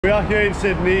We are here in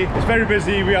Sydney. It's very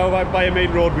busy. We are by a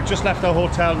main road. We've just left our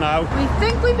hotel now. We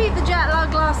think we beat the jet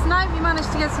lag last night. We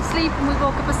managed to get some sleep and we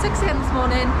woke up at 6 AM this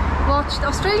morning, watched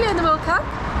Australia in the World Cup,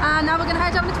 and now we're going to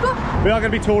head down to Block. We are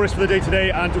going to be tourists for the day today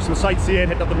and do some sightseeing,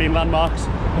 hit up the main landmarks.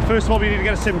 But first of all, we need to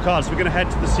get a SIM card, so we're going to head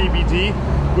to the CBD.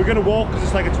 We're going to walk because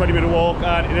it's like a 20-minute walk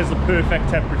and it is the perfect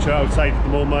temperature outside at the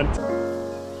moment.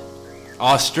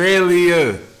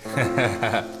 Australia.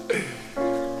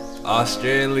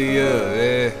 Australia,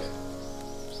 yeah.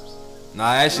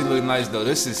 Nah, it actually look nice though.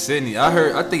 This is Sydney.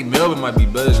 I think Melbourne might be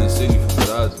better than Sydney for what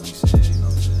I was saying, you know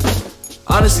what I'm saying?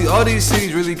 Honestly, all these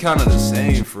cities really kind of the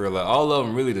same for real. Like, all of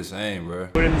them really the same, bro.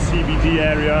 We're in the CBD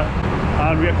area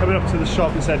and we are coming up to the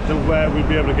shopping centre where we'll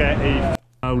be able to get a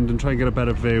and try and get a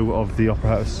better view of the Opera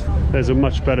House. There's a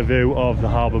much better view of the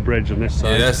Harbour Bridge on this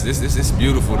side. Yeah, this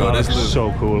beautiful though. This looks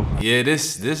so cool. Yeah,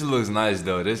 this looks nice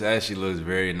though. This actually looks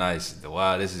very nice.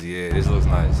 Wow, this looks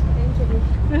nice.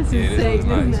 This is looks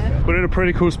nice. We're in a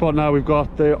pretty cool spot now. We've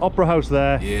got the Opera House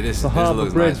there. Yeah, this the Harbour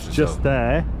looks Bridge nice for just sure.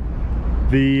 there.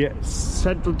 The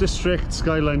Central District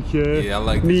skyline here. Yeah, I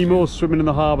like this Nemo view. swimming in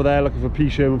the harbour there, looking for P.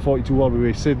 Sherman 42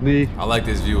 Waterway, Sydney. I like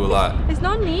this view a lot. It's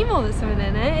not Nemo that's swimming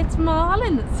in it, it's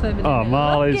Marlin that's swimming in it.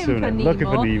 Marlin's swimming in it. Looking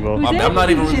for Nemo. I'm not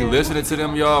even really listening to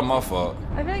them, y'all. My fault.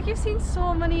 I feel like you've seen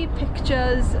so many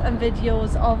pictures and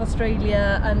videos of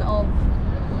Australia and of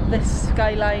this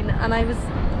skyline, and I was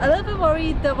a little bit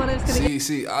worried that when I was going to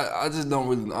See, I just don't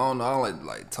really, I don't know, I don't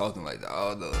like talking like that.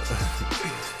 I don't know.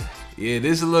 Yeah,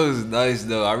 this looks nice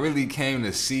though. I really came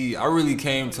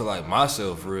to like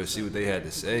myself for real, see what they had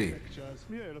to say.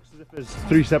 Yeah, it looks as if there's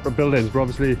 3 separate buildings, but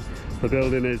obviously the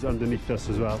building is underneath us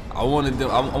as well. I want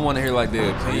to hear like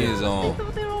their opinions I on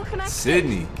thought they were all connected.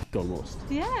 Sydney. Almost.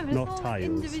 Yeah, but it's Not all tiles,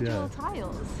 individual yeah.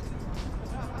 tiles.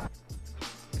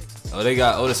 Oh, they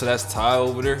got, so that's tile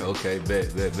over there? Okay,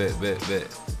 bet. We've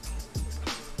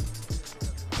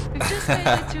just made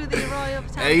it to the Royal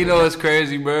Botanical Hey, you know what's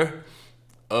crazy, bro?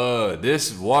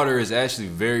 This water is actually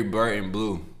very bright and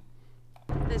blue.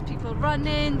 There's people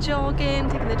running, jogging,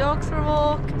 taking the dogs for a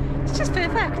walk. It's just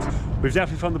perfect. We've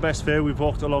definitely found the best view. We've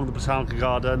walked along the Botanical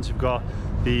Gardens. We've got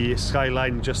the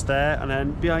skyline just there, and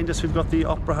then behind us we've got the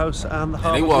Opera House and the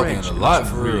Harbour they walking Bridge. a lot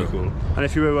It's for really real. cool. And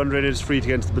if you were wondering, it's free to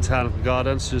get into the Botanical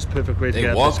Gardens, so it's a perfect way to They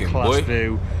get walking, this class boy.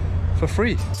 view for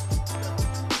free.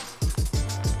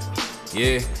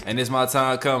 Yeah, and it's my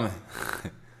time coming.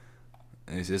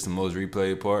 It's just the most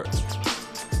replayed part.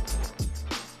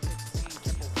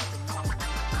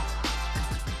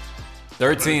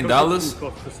 $13? We've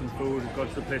got for some food. We've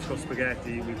got to a place called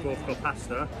Spaghetti. We've both got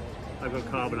pasta. I've got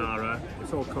carbonara.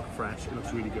 It's all cooked fresh. It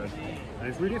looks really good. And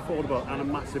it's really affordable and a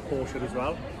massive portion as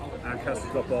well. And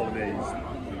Cassie's got bolognese.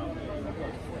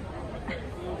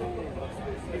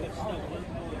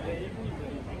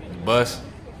 Bus.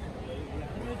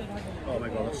 Oh my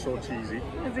god, it's so cheesy.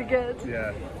 Is it good?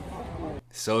 Yeah.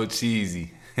 So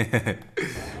cheesy. Now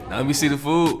let me see the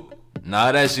food. Nah,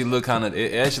 it actually looks kind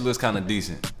of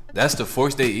decent. That's the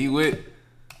force they eat with.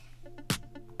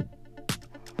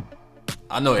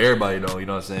 I know everybody though, you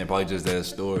know what I'm saying? Probably just that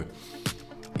store.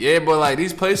 Yeah, but like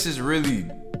these places really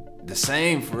the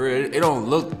same for real. It don't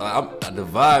look, the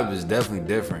vibe is definitely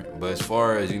different. But as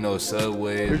far as, you know,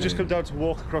 subways. We've just come down to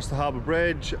walk across the Harbour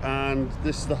Bridge, and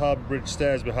this is the Harbour Bridge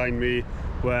stairs behind me,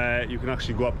 where you can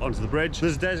actually go up onto the bridge.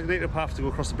 There's a designated path to go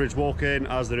across the bridge walking,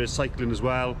 as there is cycling as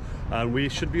well. And we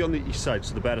should be on the east side,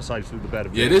 so the better side for the better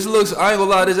view. Yeah, this looks, I ain't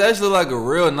gonna lie, this actually like a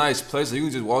real nice place. So you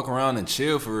can just walk around and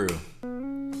chill for real.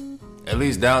 At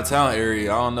least downtown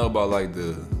area. I don't know about like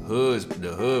the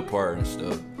hood part and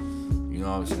stuff. You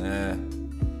know what I'm saying?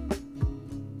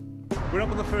 We're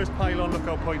up on the first pylon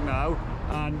lookout point now,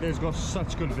 and there's got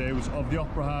such good views of the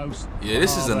Opera House. Yeah,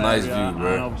 this is a nice view,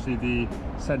 bro. And obviously the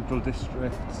Central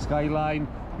District skyline.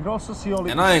 You can also see all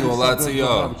the. And I ain't gonna lie to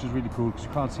y'all, which is really cool because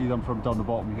you can't see them from down the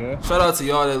bottom here. Shout out to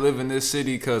y'all that live in this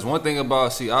city, cause one thing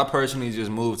about, I personally just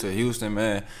moved to Houston,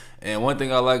 man. And one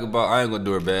thing I like about, I ain't gonna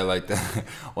do it bad like that.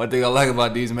 One thing I like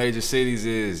about these major cities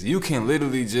is you can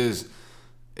literally just,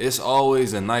 it's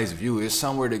always a nice view. It's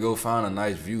somewhere to go find a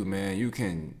nice view, man. You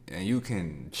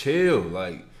can chill.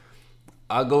 Like,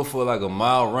 I go for like a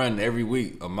mile run every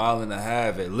week, a mile and a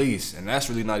half at least. And that's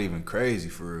really not even crazy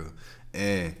for real.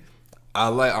 And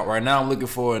right now I'm looking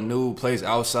for a new place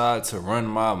outside to run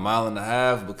my 1.5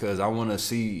 miles because I want to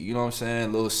see, you know what I'm saying,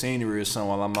 a little scenery or something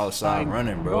while I'm outside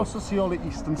running, bro. You also see all the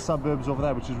eastern suburbs over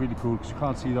there, which is really cool because you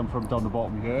can't see them from down the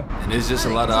bottom here. And there's just a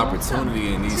lot of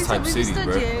opportunity in these type of cities,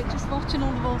 bro. Here, just watching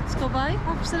all the boats go by.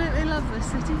 Absolutely love this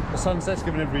city. The sunset's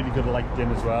giving it really good lighting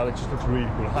as well. It just looks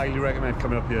really cool. Highly recommend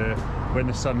coming up here when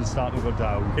the sun is starting to go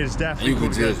down. It's definitely cool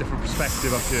to get a different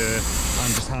perspective up here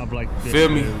and just have like this feel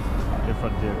me in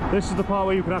front of you. This is the part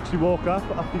where you can actually walk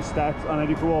up these steps, and then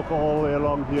you can walk all the way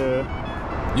along here.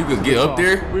 You could get up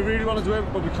there. We really want to do it,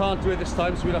 but we can't do it this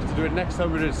time, so we'll have to do it next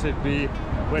time we're in Sydney,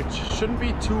 which shouldn't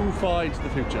be too far into the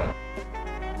future.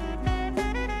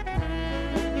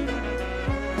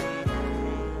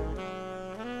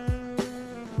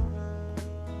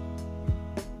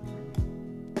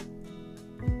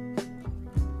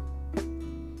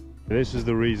 This is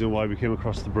the reason why we came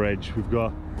across the bridge. We've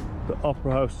got the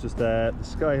Opera House just there, the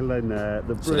skyline there,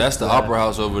 the bridge. So that's the Opera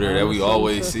House over there that we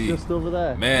always see. Just over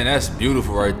there. Man, that's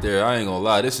beautiful right there. I ain't gonna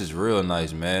lie, this is real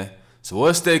nice, man. So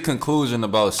what's the conclusion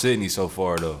about Sydney so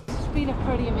far, though? It's been a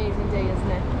pretty amazing day,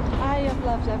 isn't it? I have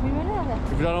loved every minute of it.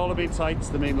 We've done all the main sites,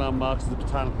 the main landmarks, the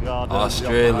Botanical Garden,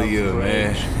 Australia,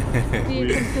 man.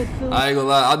 I ain't gonna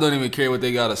lie, I don't even care what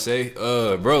they gotta say.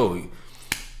 Bro,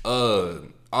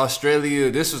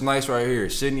 Australia, this was nice right here.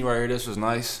 Sydney right here, this was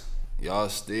nice. Y'all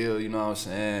still, you know what I'm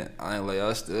saying? I ain't like,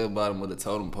 y'all still bottom of the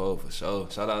totem pole for sure.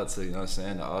 Shout out to, you know what I'm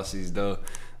saying, the Aussies though.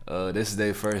 This is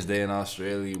their first day in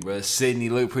Australia, bro. Sydney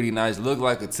look pretty nice. Look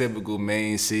like a typical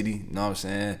main city, you know what I'm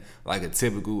saying? Like a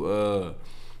typical,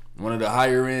 one of the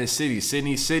higher end cities.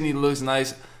 Sydney looks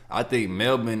nice. I think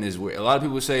Melbourne is where, a lot of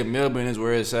people say Melbourne is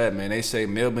where it's at, man. They say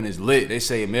Melbourne is lit. They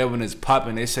say Melbourne is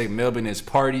popping. They say Melbourne is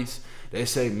parties. They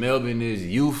say Melbourne is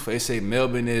youth. They say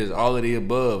Melbourne is all of the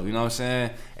above. You know what I'm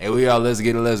saying? Hey, we all let's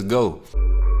get it. Let's go.